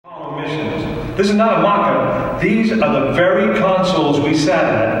missions. This is not a mock-up. These are the very consoles we sat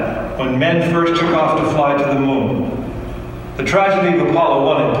at when men first took off to fly to the moon. The tragedy of Apollo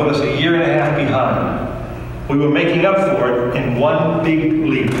 1 had put us a year and a half behind. We were making up for it in one big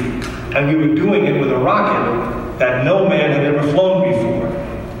leap, and we were doing it with a rocket that no man had ever flown before.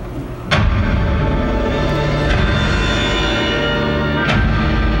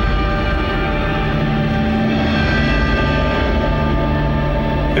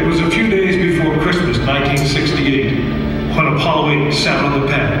 It was a few days before Christmas 1968 when Apollo 8 sat on the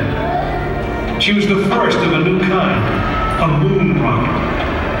pad. She was the first of a new kind, a moon rocket.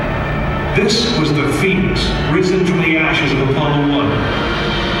 This was the Phoenix, risen from the ashes of Apollo 1.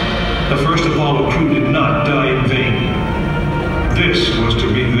 The first Apollo crew did not die in vain. This was to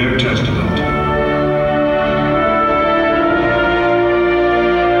be their testament.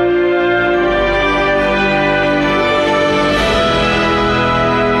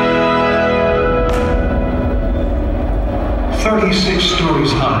 "36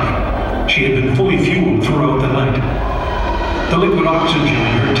 stories high, she had been fully fueled throughout the night. The liquid oxygen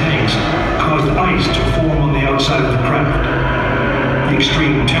in her tanks caused ice to form on the outside of the craft. The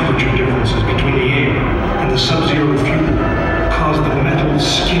extreme temperature differences between the air and the sub-zero fuel caused the metal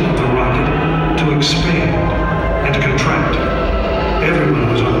skin of the rocket to expand and contract. Everyone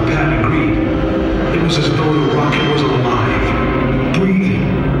who was on the pad agreed. It was as though the rocket was alive, breathing,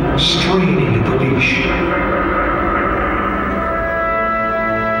 straining at the leash.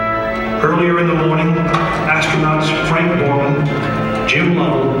 Earlier in the morning, astronauts Frank Borman, Jim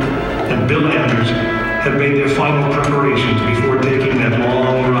Lovell, and Bill Anders had made their final preparations before taking that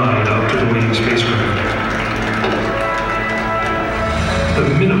long ride out to the waiting spacecraft. The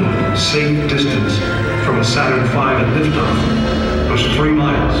minimum safe distance from a Saturn V at liftoff was 3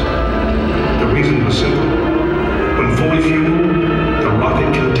 miles. The reason was simple. When fully fueled, the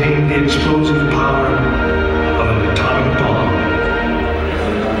rocket contained the explosive power of an atomic bomb.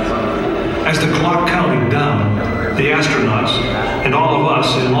 As the clock counted down, the astronauts and all of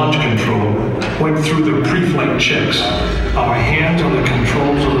us in launch control went through the pre-flight checks, our hands on the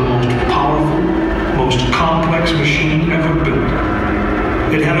controls of the most powerful, most complex machine ever built.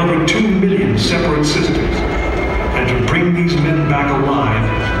 It had over 2 million separate systems, and to bring these men back alive,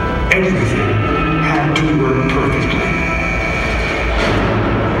 everything had to work perfectly.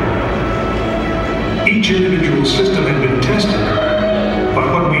 Each individual system had been tested, but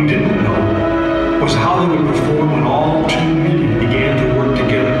what we didn't know was how they would perform when all 2 million began to work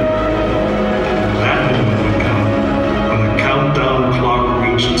together. That moment would come when the countdown clock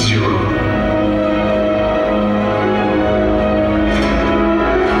reached 0.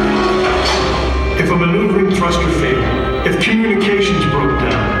 If a maneuvering thruster failed, if communications broke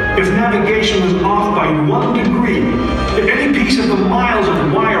down, if navigation was off by 1 degree, if any piece of the miles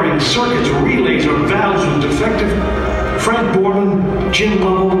of wiring, circuits, relays, or valves was defective, Frank Borman, Jim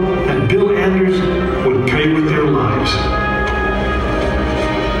Lovell, and Bill Anders would pay with their lives.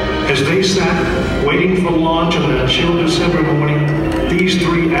 As they sat, waiting for launch on that chill December morning, these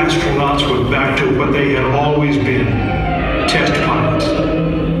 3 astronauts were back to what they had always been, test pilots.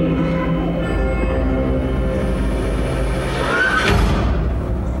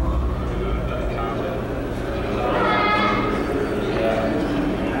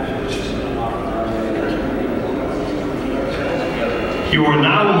 You are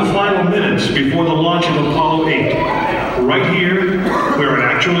now in the final minutes before the launch of Apollo 8, right here where it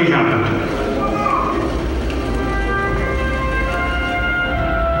actually happened.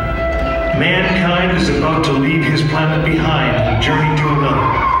 Mankind is about to leave his planet behind and journey to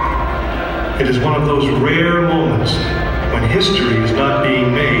another. It is one of those rare moments when history is not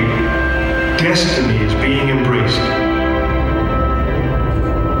being made, destiny is being embraced.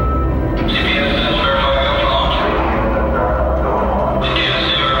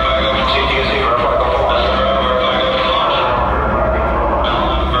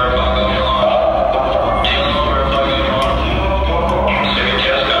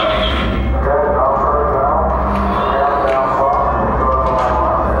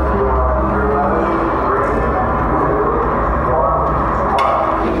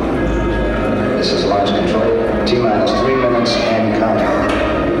 This is launch control, T-minus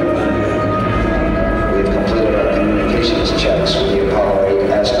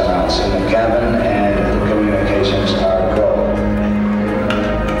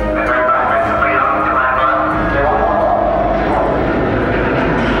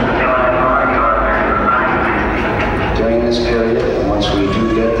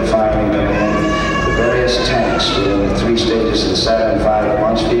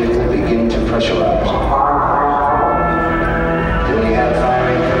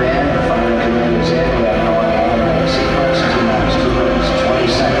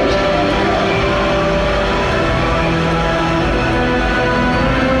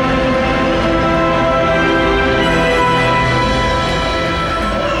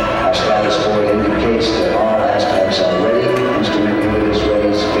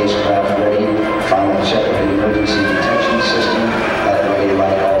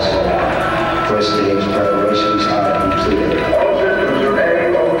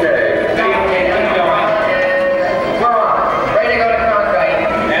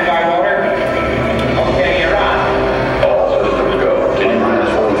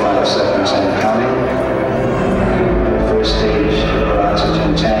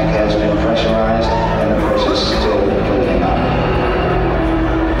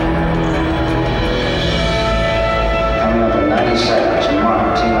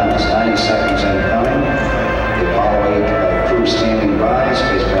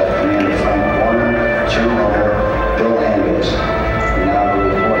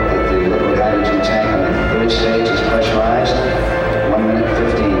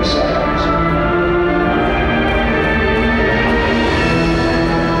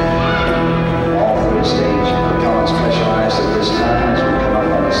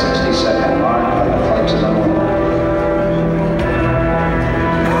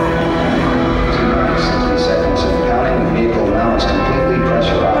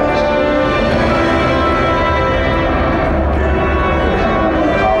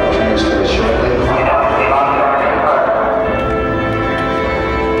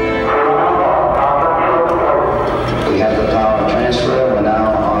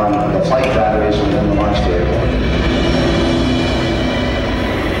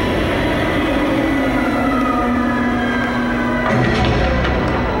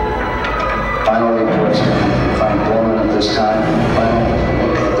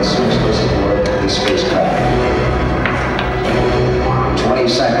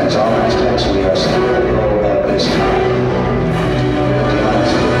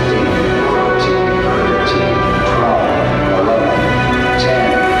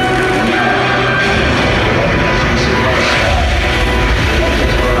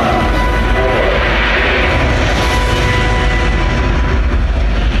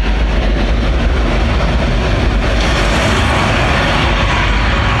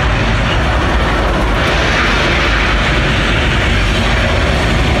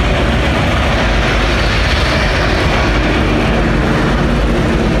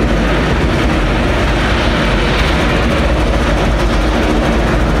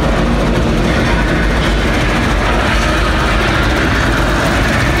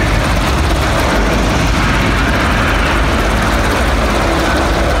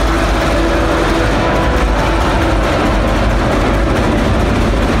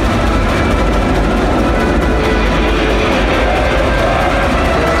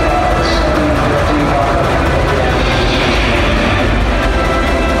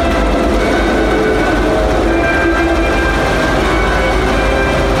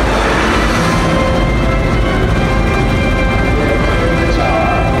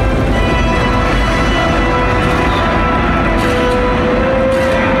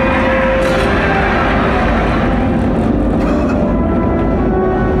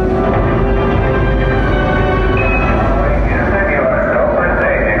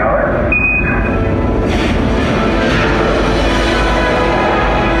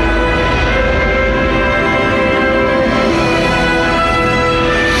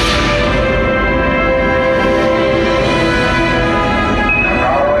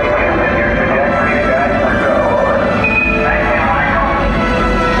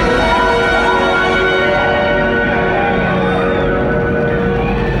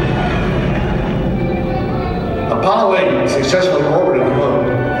successfully orbited the moon,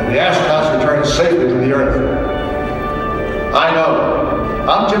 and the astronauts returned safely to the Earth. I know.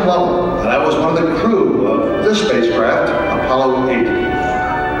 I'm Jim Lovell, and I was one of the crew of this spacecraft, Apollo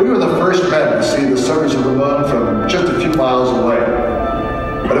 8. We were the first men to see the surface of the moon from just a few miles away.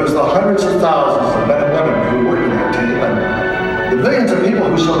 But it was the hundreds of thousands of men and women who worked in that team, and the millions of people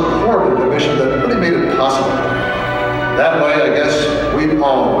who supported the mission that really made it possible. That way, I guess, we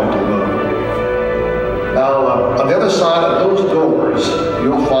all went to the moon. Now, on the other side of those doors,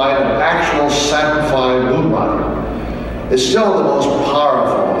 you'll find an actual Saturn V moon rocket. It's still the most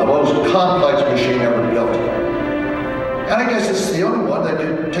powerful, the most complex machine ever built. And I guess it's the only one that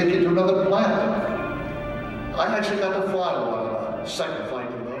can take you to another planet. I actually got to fly one on a second flight